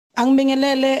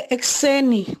Angibingelele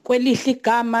ekseni kwelihle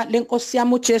igama lenkosi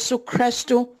yami uJesu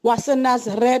Kristu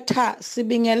waseNazaretha.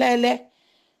 Sibingelele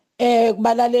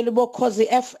kubalaleli bokhozi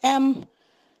FM.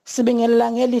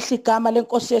 Sibingelela ngelihle igama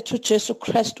lenkosi yethu uJesu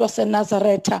Kristu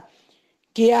waseNazaretha.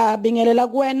 Ngiyabingelela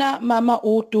kuwena mama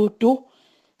uDudu.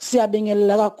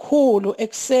 Siyabingelela kakhulu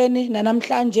ekseni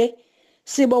namhlanje.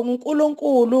 Sibonga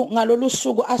uNkulunkulu ngalolu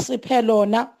suku asiphe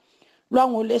lona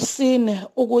lwangolesine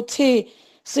ukuthi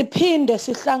siphinde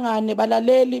sihlangane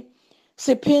balaleli,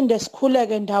 siphinde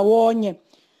sikhuleke ndawonye.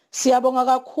 Siyabonga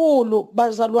kakhulu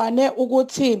bazalwane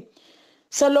ukuthi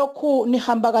selokhu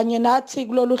nihamba kanye nathi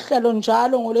kulolu hlelo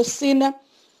njalo ngolesine,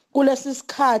 kulesi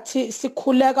sikhathi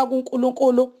sikhuleka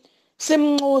kuNkulunkulu,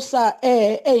 simnxusa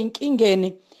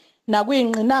einkingeni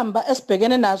nakuyingqinamba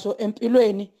esibhekene nazo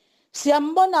empilweni.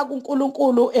 Siyambona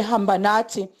kuNkulunkulu ehamba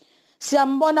nathi.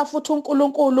 Siyambona futhi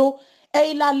uNkulunkulu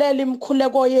eyilalela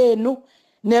imkhuleko yenu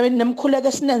nemkhuleko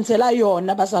esinenzela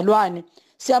yona bazalwane.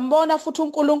 Siyambona futhi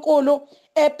uNkulunkulu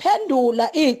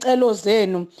ephendula izicelo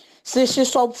zenu.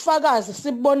 Sishiswa ubufakazi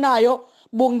sibonayo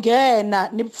bungena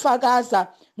nibufakaza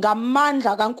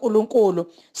ngamandla kaNkulunkulu.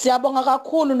 Siyabonga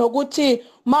kakhulu nokuthi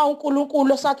ma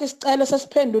uNkulunkulu sakhe isicelo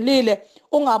sesiphendulile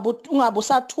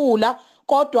ungabusathula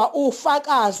kodwa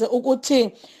ufakaze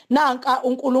ukuthi nanka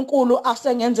uNkulunkulu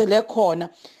asengenzele khona.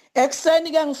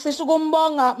 Ekseni ke ngifisa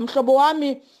ukumbonga mhlobo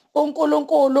wami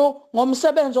uNkulunkulu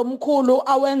ngomsebenzi omkhulu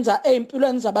awenza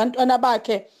ezimpilweni zabantwana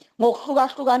bakhe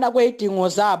ngokuhlukahlukana kwezidingo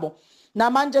zabo.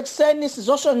 Namanje ekseni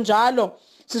sizosho njalo,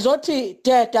 sizothi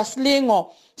deda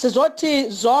silingo, sizothi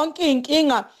zonke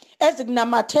inkinga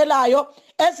ezikunamathelayo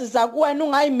eziza kuwena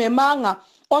ungayimemanga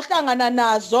ohlangana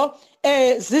nazo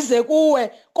zize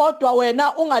kuwe kodwa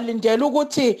wena ungalindeli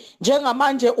ukuthi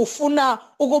njengamanje ufuna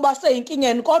ukuba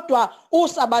seyinkingeni kodwa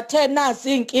usabathe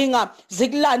nazi inkinga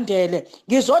zikulandele.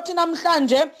 Ngizothi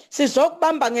namhlanje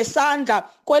sizokubamba ngesandla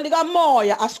kwelika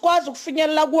moya, asikwazi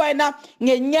ukufinyelela kuwena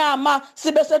ngenyama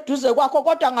sibe seduze kwakho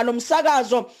kodwa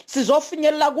ngalomsakazo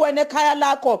sizofinyelela kuwena ekhaya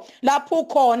lakho lapho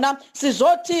ukhona.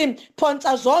 Sizothi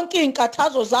phonsa zonke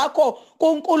inkathazo zakho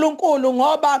kuNkulunkulu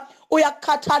ngoba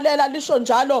uyakukhathalela, lisho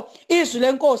njalo izwi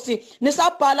lenkosi.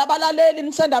 Nisabhala abalaleli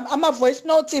nisenda ama voice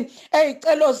notes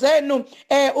ezicelo zenu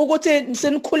ukuthi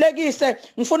sinikhulekise.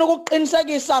 Ngifuna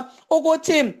ukuqinisekisa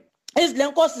ukuthi izwi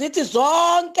lenkosi zithi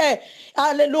zonke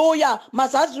haleluya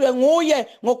mazaziwe nguye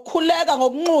ngokukhuleka,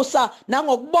 ngokunxusa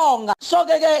nangokubonga. So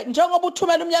ke njengoba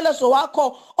uthumela umyalezo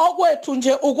wakho okwethu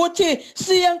nje ukuthi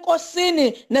siye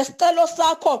enkosini nesicelo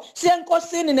sakho, siye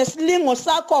enkosini nesilingo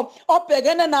sakho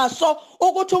obhekene naso,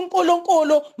 ukuthi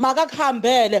uNkulunkulu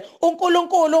makakuhambele,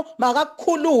 uNkulunkulu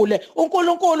makakukhulule,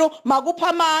 uNkulunkulu makupha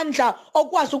amandla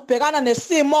okwazi ukubhekana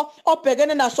nesimo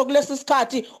obhekene naso kulesi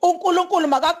sikhathi, uNkulunkulu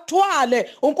makakuthwale,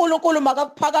 uNkulunkulu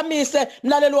makakuphakamise.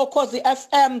 Mlaleli wokhozi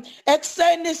FM,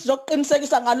 ekseni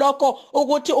sizoqinisekisa ngalokho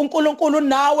ukuthi uNkulunkulu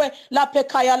nawe lapha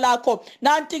ekhaya lakho.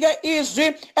 Nanti ke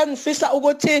izwi engifisa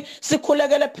ukuthi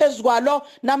sikhulekele phezukwalo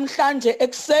namhlanje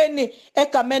ekseni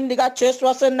egameni lika Jesu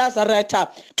waseNazaretha.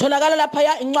 Tholakala lapha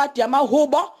ya incwadi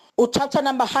yamaHubo uchapter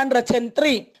number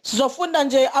 103. Sizofunda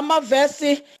nje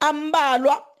amavesi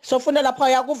ambalwa. Sofunda lapha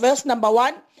ya ku verse number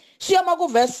 1 siyama ku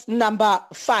verse number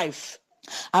 5.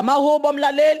 Amahubo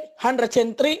mlaleli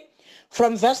 103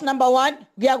 from verse number 1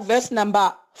 kuya ku verse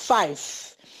number 5.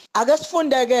 Ake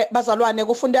sifundeke bazalwane,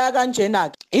 kufundeka kanjena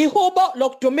ke. Ihubo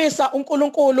lokudumisa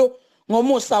uNkulunkulu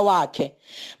ngomusa wakhe.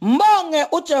 Mbonge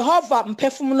uJehova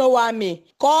mphefumulo wami,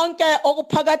 konke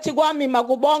okuphakathi kwami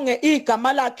makubonge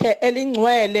igama lakhe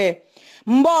elingcwele.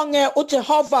 Mbonge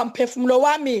uJehova mphefumulo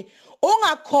wami,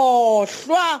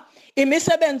 ungakhohlwa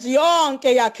imisebenzi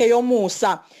yonke yakhe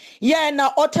yomusa.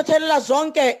 Yena othethelela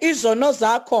zonke izono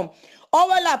zakho,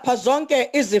 owelapha zonke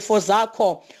izifo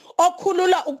zakho,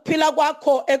 okhulula ukuphila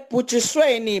kwakho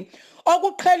ekubhujisweni,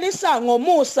 okuqhelisa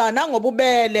ngomusa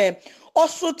nangobubele,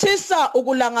 osuthisa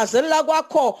ukulangazelela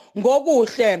kwakho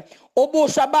ngokuhle,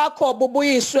 ubusha bakho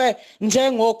bubuyiswe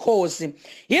njengokhozi.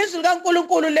 Izwi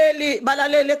kaNkulunkulu leli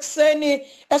balaleli ekseni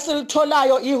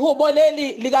esilitholayo, ihubo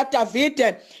leli lika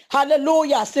Davide.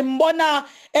 Haleluya, simbona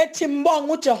ethi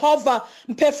mbonga uJehova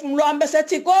mphefumulo wami,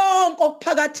 besethi konke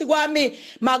okuphakathi kwami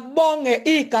makubonge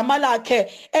igama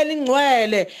lakhe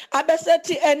elingcwele.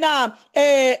 Abesethi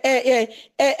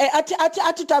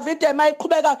athi Davide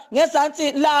mayiqhubeka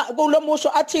ngezansi la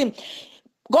kulomusho athi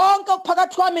konke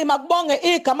okuphakathi kwami makubonge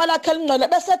igama lakhe elingcwele.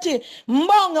 Besethi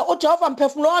mbonge uJehova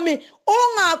mphefumulo wami,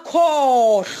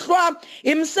 ungakhohlwa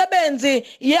imisebenzi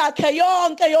yakhe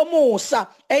yonke yomusa.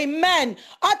 Amen.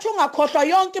 Athi ungakhohlwa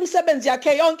yonke imisebenzi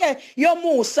yakhe yonke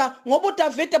yomusa. Ngoba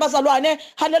uDavide bazalwane,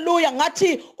 hallelujah,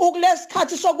 ngathi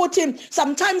ukulesikhathi sokuthi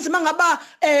sometimes mangaba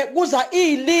kuza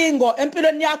ilingo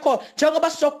empilweni yakho njengoba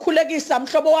sizokukhulekisa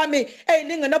mhlobo wami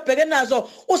ezilinge nobheke nazo,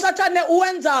 usathane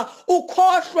uwenza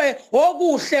ukhohlwe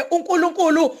okuhle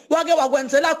uNkulunkulu wake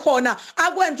wakwenzela khona,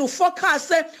 akwenza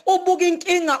ufocus ubuka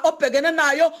inkinga obhekene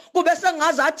nayo, kube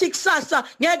sengazathi kusasa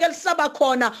ngeke lisaba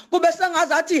khona, kube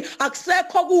sengazathi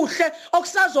akusekho okuhle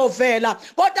okusazovela.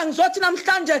 Kodwa ngizothi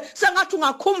namhlanje sengathi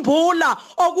ungakhumbula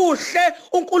okuhle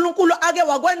uNkulunkulu ake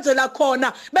wakwenzela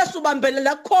khona, bese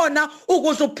ubambelela khona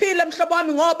ukuze uphile mhlobo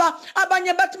wami, ngoba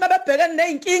abanye bathi mabebhekene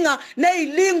nezinkinga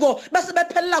nezilingo bese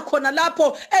bephelela khona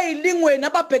lapho ezilingweni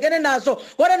ababhekene nazo.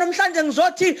 Kodwa namhlanje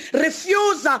ngizothi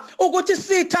refuse ukuthi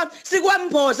sitha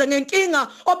sikwemboze ngenkinga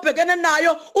obhekene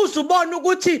nayo, uzubona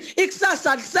ukuthi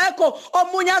ikusasa lisekho.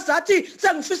 Omunye azathi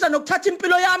sengifisa nokuthatha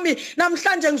impilo yami,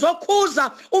 namhlanje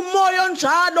ngizokhuza umoya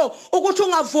onjalo ukuthi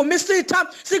ungavumi isitha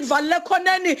sikuvalele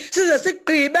khoneni size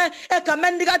sigqibe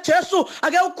egameni lika Jesu.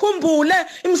 Ake ukhumbule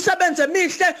imisebenzi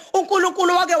emihle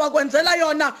uNkulunkulu wake wakwenzela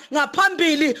yona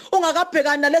ngaphambili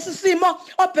ungakabhekana lesi simo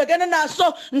obhekene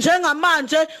naso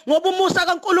njengamanje, ngoba umusa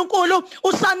kaNkulunkulu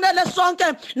usanele sonke.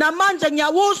 Namanje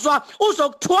ngiyawuzwa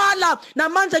uzokuthwala,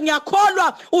 namanje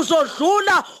ngiyakholwa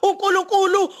uzodlula.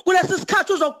 uNkulunkulu kulesi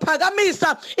sikhathi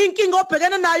uzokuphakamisa inkinga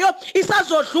obhekene nayo,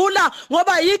 isazodlula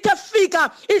ngoba yikho efika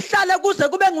ihlale kuze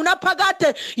kube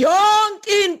ngunaphakade.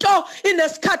 Yonke into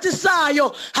inesikhathi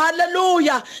sayo.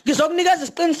 Hallelujah. Ngizokunikeza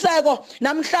isiqiniseko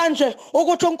namhlanje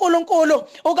ukuthi uNkulunkulu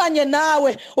ukanye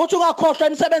nawe, uthi ungakhohlwa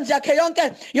imisebenzi yakhe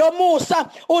yonke yomusa,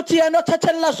 uthi yena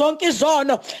othethelela zonke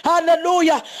izono.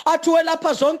 Hallelujah. Athi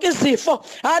welapha zonke izifo.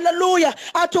 Hallelujah.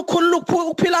 Athi ukhulula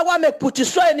ukuphila kwami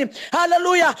ekubhujisweni.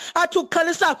 Hallelujah. Athi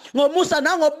ukukhalisa ngomusa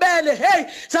nangobele. Hey,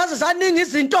 zaze zaningi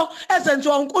izinto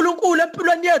ezenziwa uNkulunkulu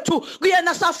empilweni yethu,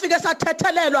 kuyena safike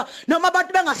sathethelelwa noma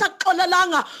abantu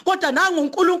bengasaxolelanga, kodwa nangu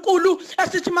uNkulunkulu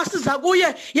esithi masiza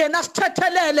kuye yena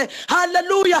sithethelele.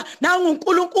 Hallelujah. Nangu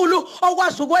uNkulunkulu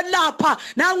okwazi ukwelapha,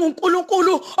 nangu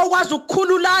uNkulunkulu okwazi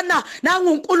ukukhululana,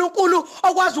 nangu uNkulunkulu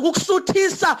okwazi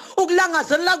ukukusuthisa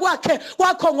ukulangazelela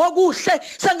kwakho ngokuhle.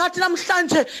 Sengathi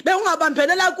namhlanje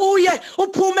bewungabambelela kuye,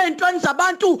 uphume entweni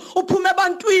zabantu, uphume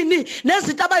ebantwini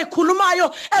nezinto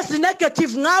abayikhulumayo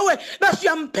ezinegative ngawe, bese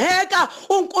uyambheka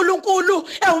uNkulunkulu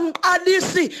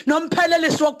ewumqalisi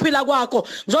nomphelelisi wokuphila kwakho.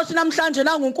 Ngizothi namhlanje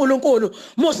nangu uNkulunkulu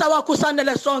musa wakho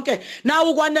usanele sonke, nawe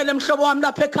ukwanele mhlobo wami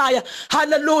lapha ekhaya.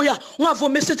 Hallelujah.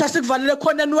 Ungavumi isitha sikuvalele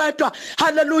khoneni wedwa.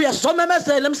 Hallelujah.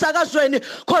 Somemezele emsakazweni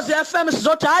Khosi FM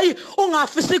sizothi hayi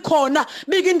ungafisi khona,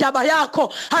 bika indaba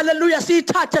yakho. Hallelujah.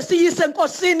 Siyithathe siyise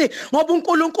enkosini ngoba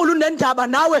uNkulunkulu nendaba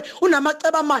nawe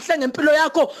unamacebo amahle ngempilo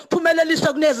yakho. Phumelelise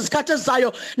kunezi isikhathi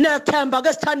ezizayo nethemba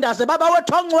ke sithandaze baba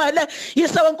wethu ongcwele,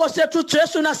 yise wenkosi yethu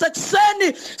uJesu.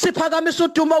 Nasekuseni siphakamisa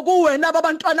udumo kuwe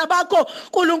nabantwana bakho.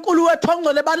 uNkulunkulu wethu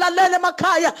ongcwele balalele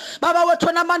emakhaya, baba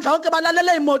wethu namandla wonke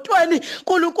balalele emotweni.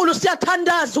 uNkulunkulu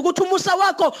siyathandaza ukuthi umusa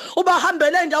wakho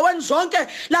ubahambele endaweni zonke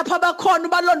lapha bakhona,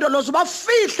 ubalondoloze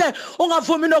ubafihle,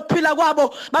 ungavumi nokuphila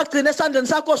kwabo, bagcine esandleni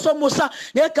sakho somusa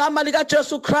ngegama lika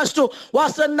Jesu Kristu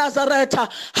waseNazaretha.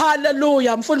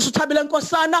 Hallelujah. Mfundisi uThabile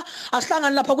Nkosana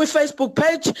asihlangane lapha kwi-Facebook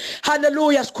page.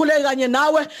 Hallelujah. Sikhuleke kanye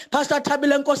nawe Pastor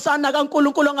Thabile Nkosana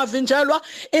kaNkulunkulu ongavinjelwa,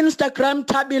 Instagram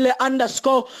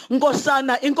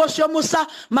Thabile_Nkosana. Inkosi yomusa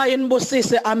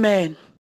mayinibusise. Amen.